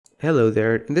Hello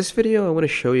there. In this video, I want to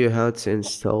show you how to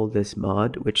install this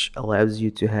mod, which allows you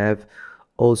to have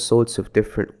all sorts of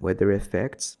different weather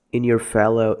effects in your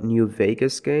Fallout New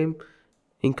Vegas game,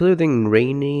 including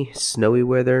rainy, snowy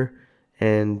weather,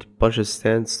 and bunch of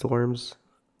sandstorms,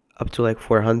 up to like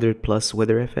 400 plus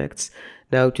weather effects.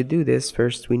 Now, to do this,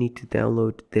 first we need to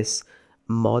download this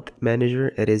mod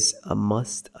manager. It is a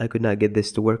must. I could not get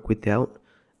this to work without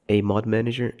a mod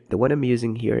manager. The one I'm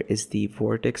using here is the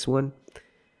Vortex one.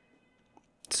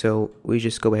 So we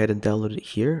just go ahead and download it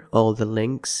here. All the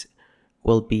links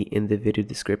will be in the video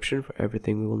description for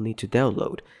everything we will need to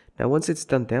download. Now once it's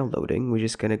done downloading, we're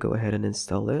just gonna go ahead and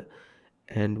install it,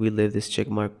 and we leave this check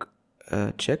mark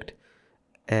checked,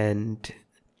 and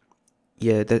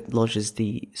yeah, that launches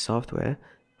the software.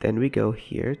 Then we go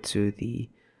here to the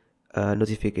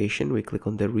notification. We click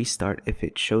on the restart if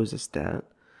it shows us that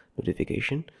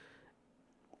notification.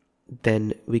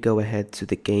 Then we go ahead to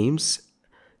the games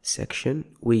section.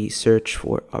 We search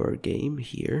for our game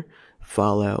here,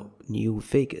 Fallout New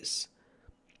Vegas,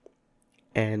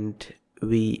 and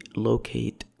we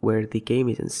locate where the game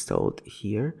is installed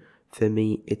here. For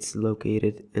me, it's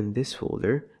located in this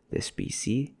folder, this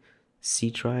PC, C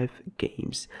drive,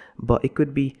 games, but it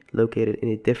could be located in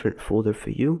a different folder for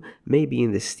you, maybe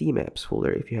in the Steam apps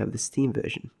folder if you have the Steam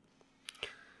version.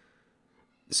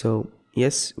 So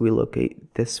yes, we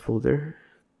locate this folder,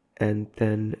 and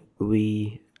then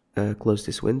we close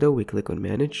this window. We click on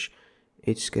manage.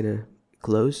 It's gonna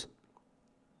close.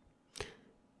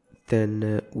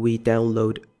 Then we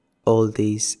download all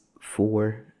these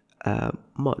four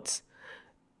mods.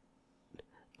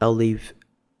 I'll leave,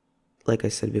 like I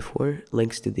said before,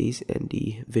 links to these in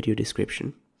the video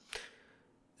description.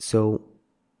 So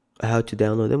how to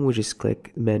download them? We just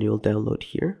click manual download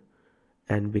here,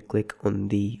 and we click on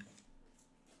the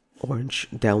orange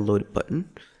download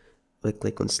button. We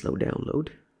click on slow download.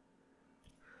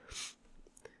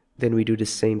 Then we do the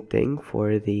same thing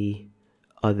for the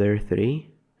other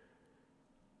three.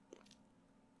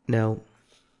 Now,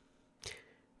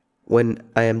 when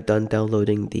I am done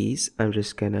downloading these, I'm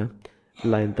just gonna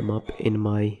line them up in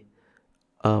my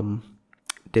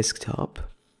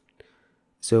desktop.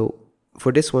 So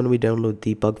for this one, we download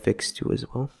the bug fix too as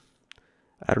well.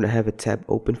 I don't have a tab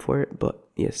open for it, but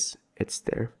yes, it's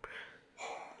there.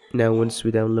 Now, once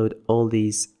we download all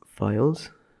these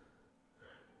files,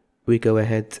 we go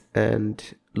ahead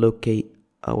and locate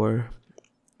our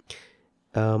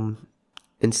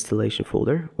installation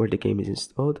folder where the game is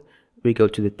installed. We go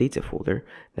to the data folder.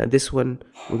 Now this one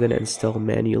we're gonna install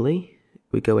manually.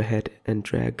 We go ahead and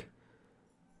drag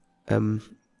the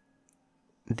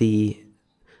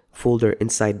folder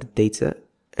inside the data,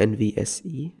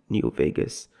 NVSE, New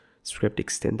Vegas script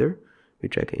extender. We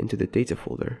drag it into the data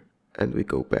folder, and we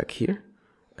go back here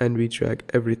and we drag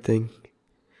everything,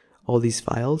 all these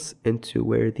files, into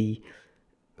where the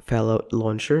Fallout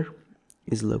launcher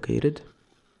is located.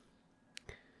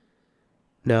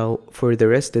 Now for the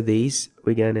rest of these,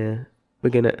 we're gonna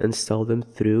install them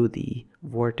through the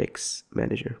Vortex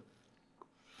manager.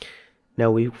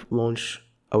 Now we've launched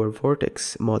our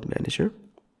Vortex mod manager.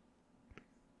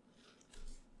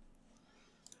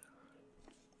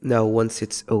 Now once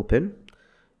it's open,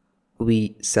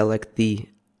 we select the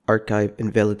archive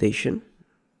invalidation.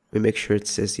 We make sure it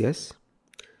says yes,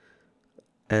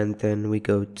 and then we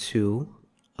go to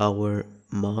our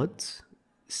mods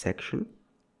section.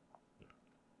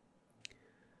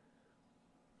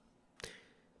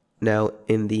 Now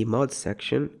in the mod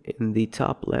section, in the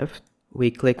top left,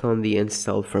 we click on the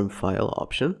install from file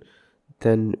option.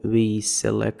 Then we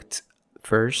select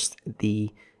first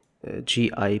the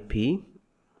GIP.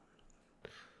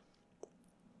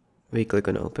 We click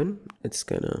on open. It's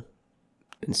gonna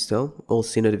install. All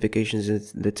see notifications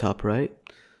at the top right,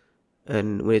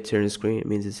 and when it turns green, it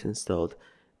means it's installed.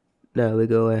 Now we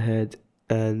go ahead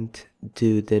and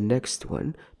do the next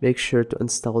one. Make sure to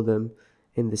install them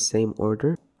in the same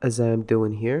order as I am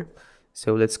doing here.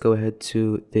 So let's go ahead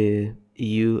to the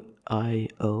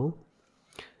UIO.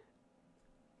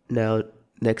 Now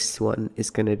next one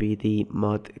is gonna be the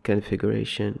mod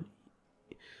configuration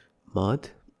mod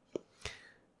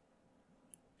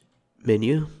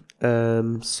menu.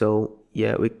 So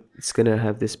yeah, it's gonna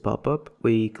have this pop-up.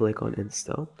 We click on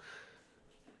install.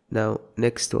 Now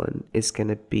next one is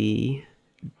gonna be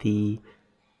the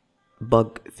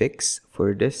bug fix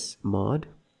for this mod.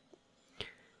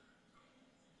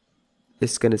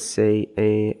 It's gonna say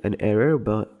an error,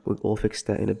 but we'll fix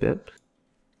that in a bit.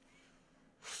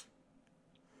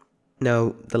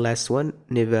 Now the last one,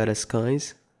 Nevada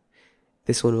skies.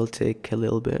 This one will take a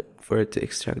little bit for it to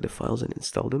extract the files and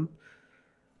install them.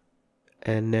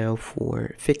 And now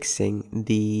for fixing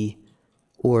the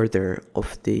order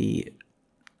of the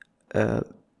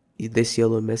this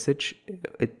yellow message,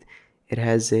 it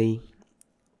has a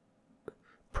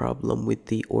problem with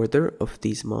the order of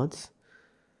these mods.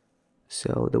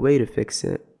 So the way to fix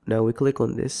it, now we click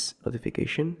on this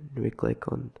notification, we click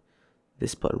on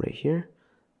this button right here,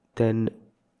 then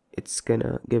it's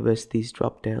gonna give us these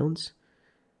drop downs.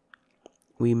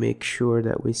 We make sure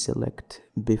that we select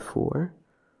before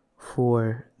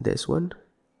for this one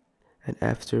and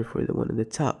after for the one at the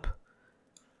top.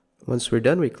 Once we're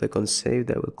done, we click on save.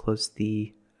 That will close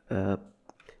the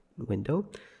window.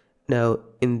 Now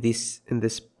in this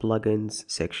plugins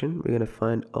section, we're gonna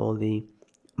find all the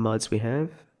mods we have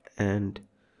and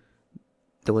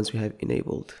the ones we have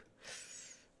enabled.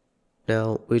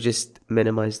 Now we just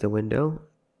minimize the window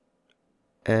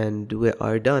and we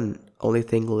are done. Only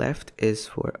thing left is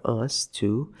for us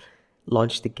to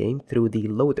launch the game through the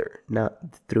loader, not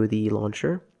through the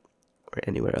launcher or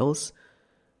anywhere else.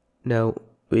 Now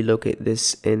we locate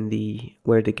this in the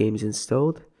where the game is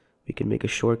installed. We can make a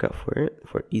shortcut for it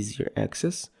for easier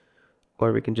access,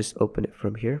 or we can just open it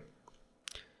from here.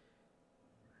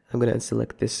 I'm gonna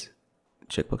unselect this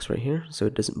checkbox right here so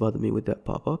it doesn't bother me with that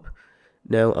pop-up.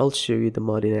 Now I'll show you the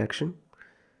mod in action.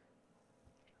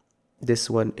 This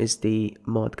one is the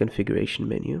mod configuration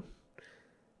menu.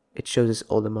 It shows us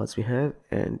all the mods we have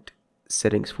and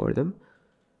settings for them.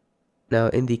 Now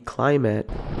in the climate,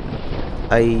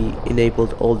 I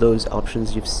enabled all those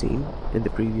options you've seen in the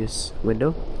previous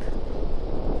window.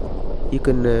 You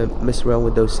can mess around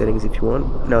with those settings if you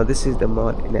want. Now this is the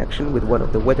mod in action with one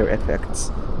of the weather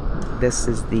effects. This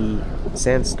is the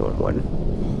sandstorm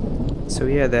one. So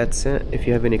yeah, that's it. If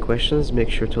you have any questions, make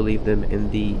sure to leave them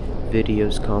in the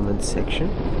video's comment section.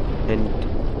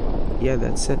 And yeah,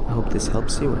 that's it. I hope this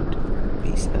helps you and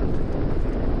peace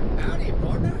out. Howdy,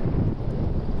 partner.